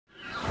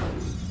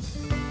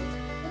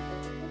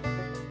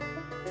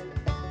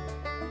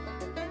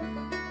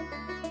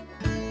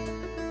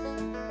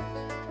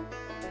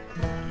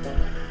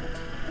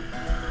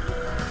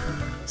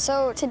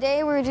So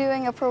today we're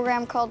doing a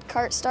program called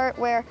Kart Start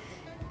where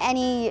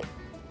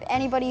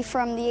anybody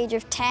from the age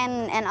of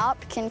 10 and up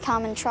can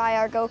come and try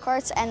our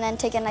go-karts and then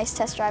take a nice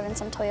test drive in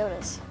some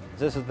Toyotas.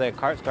 This is the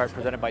Kart Start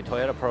presented by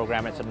Toyota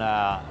program. It's an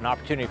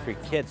opportunity for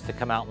kids to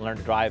come out and learn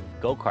to drive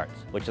go-karts,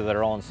 which are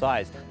their own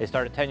size. They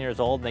start at 10 years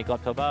old and they go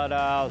up to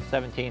about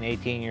 17,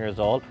 18 years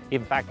old.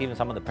 In fact, even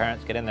some of the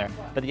parents get in there.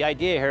 But the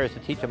idea here is to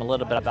teach them a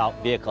little bit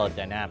about vehicle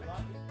dynamics.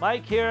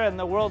 Mike here and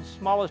the world's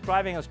smallest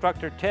driving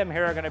instructor, Tim,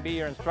 here are going to be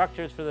your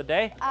instructors for the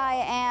day.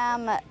 I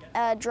am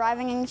a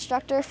driving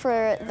instructor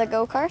for the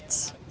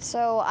go-karts,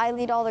 so I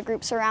lead all the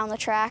groups around the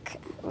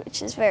track,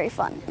 which is very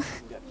fun.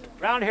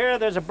 Around here,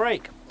 there's a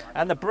brake,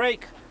 and the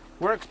brake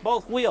works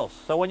both wheels.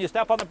 So when you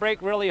step on the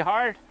brake really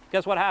hard,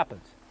 guess what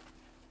happens?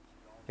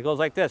 It goes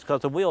like this,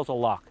 because the wheels will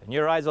lock, and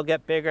your eyes will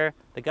get bigger.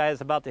 The guy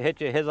that's about to hit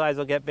you, his eyes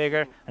will get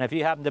bigger. And if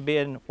you happen to be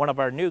in one of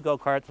our new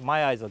go-karts,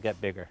 my eyes will get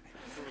bigger.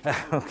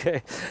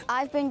 Okay.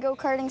 I've been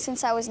go-karting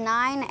since I was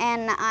 9,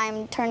 and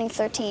I'm turning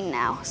 13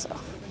 now, so.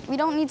 We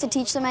don't need to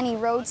teach them any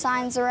road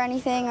signs or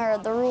anything, or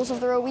the rules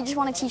of the road. We just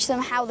want to teach them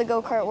how the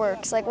go-kart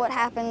works, like what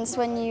happens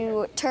when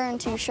you turn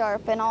too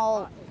sharp and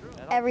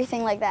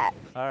everything like that.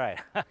 All right,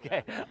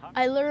 okay.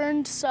 I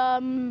learned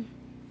some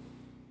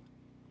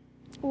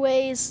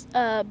ways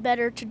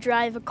better to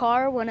drive a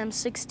car. When I'm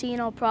 16,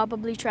 I'll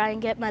probably try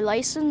and get my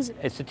license.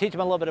 It's to teach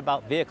them a little bit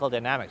about vehicle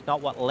dynamics, not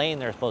what lane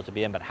they're supposed to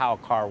be in, but how a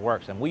car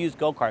works. And we use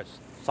go-karts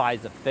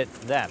size that fits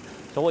them.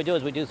 So what we do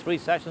is we do 3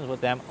 sessions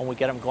with them and we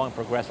get them going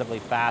progressively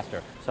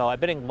faster. So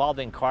I've been involved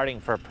in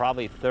karting for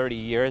probably 30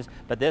 years,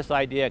 but this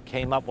idea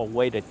came up with a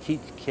way to teach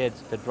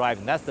kids to drive.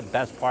 And that's the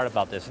best part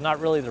about this. It's not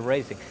really the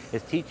racing,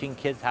 it's teaching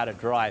kids how to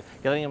drive,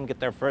 letting them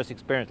get their first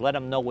experience, let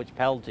them know which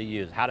pedal to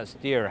use, how to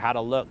steer, how to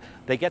look.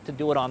 They get to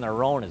do it on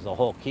their own is the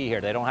whole key here.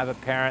 They don't have a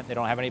parent, they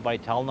don't have anybody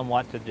telling them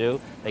what to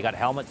do. They got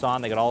helmets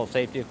on, they got all the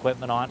safety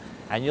equipment on,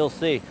 and you'll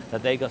see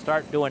that they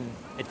start doing,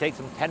 it takes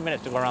them 10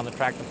 minutes to go around the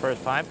track the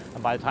first time,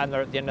 and by the time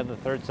they're at the end of the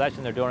 3rd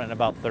session, they're doing it in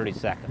about 30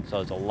 seconds,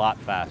 so it's a lot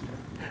faster.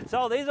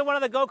 So these are one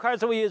of the go-karts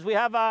that we use. We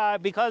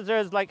have, because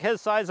there's like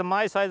his size and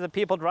my size of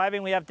people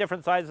driving, we have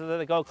different sizes of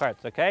the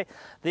go-karts, okay?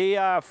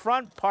 The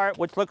front part,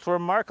 which looks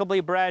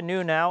remarkably brand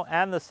new now,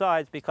 and the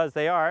sides, because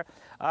they are,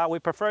 we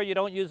prefer you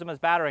don't use them as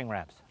battering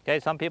rams, okay?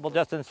 Some people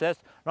just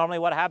insist. Normally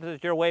what happens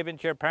is you're waving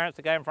to your parents,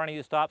 the guy in front of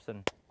you stops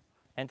and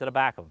into the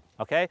back of them,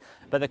 okay?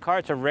 But the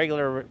karts are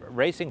regular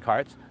racing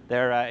karts.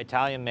 They're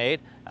Italian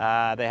made.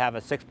 They have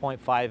a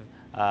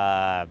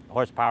 6.5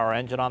 horsepower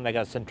engine on. They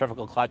got a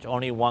centrifugal clutch,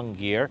 only 1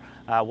 gear.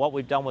 What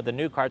we've done with the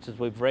new karts is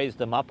we've raised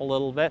them up a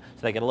little bit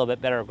so they get a little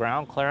bit better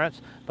ground clearance,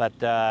 but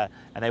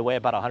and they weigh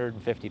about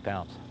 150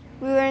 pounds.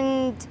 We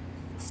learned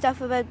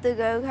stuff about the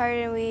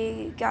go-kart and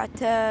we got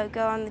to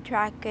go on the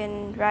track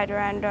and ride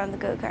around on the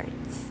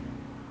go-karts.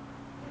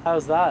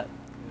 How's that?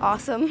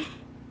 Awesome.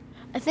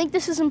 I think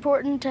this is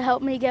important to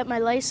help me get my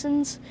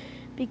license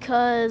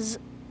because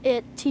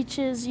it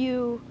teaches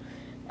you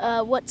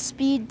what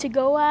speed to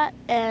go at,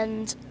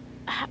 and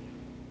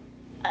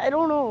I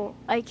don't know.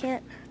 I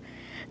can't.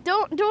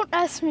 Don't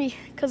ask me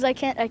because I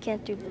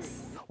can't do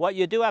this. What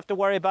you do have to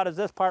worry about is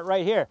this part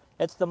right here.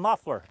 It's the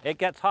muffler. It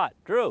gets hot.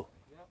 Drew,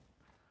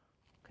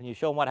 can you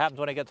show them what happens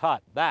when it gets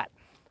hot? That.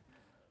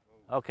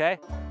 Okay.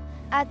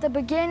 At the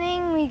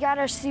beginning, we got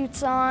our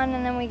suits on,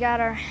 and then we got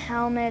our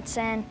helmets,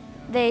 and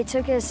they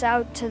took us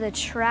out to the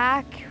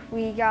track.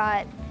 We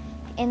got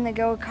in the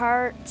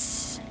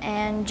go-karts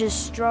and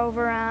just drove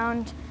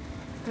around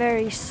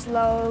very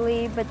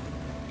slowly,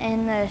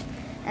 and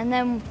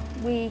then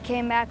we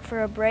came back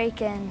for a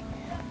break and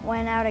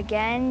went out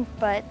again,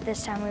 but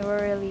this time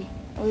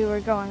we were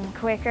going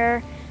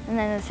quicker, and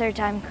then the 3rd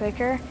time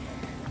quicker.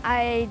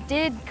 I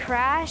did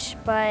crash,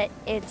 but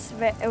it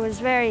was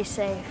very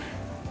safe.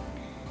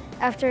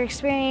 After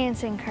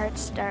experiencing Kart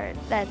Start,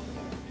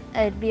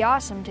 it'd be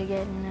awesome to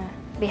get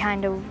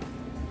behind a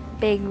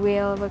big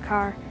wheel of a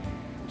car,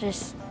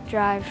 just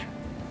drive.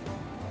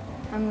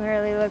 I'm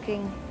really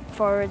looking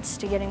forwards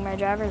to getting my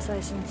driver's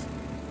license.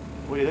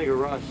 What do you think of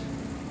Russ?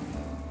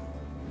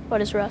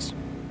 What is Russ?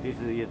 He's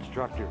the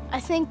instructor. I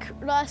think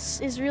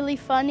Russ is really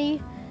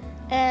funny,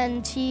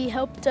 and he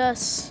helped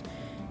us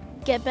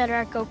get better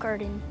at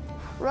go-karting.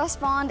 Russ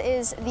Bond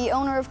is the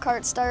owner of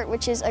Kart Start,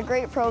 which is a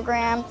great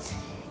program.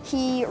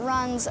 He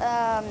runs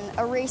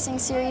a racing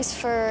series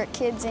for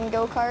kids in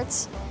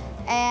go-karts,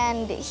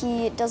 and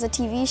he does a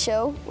TV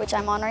show, which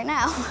I'm on right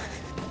now.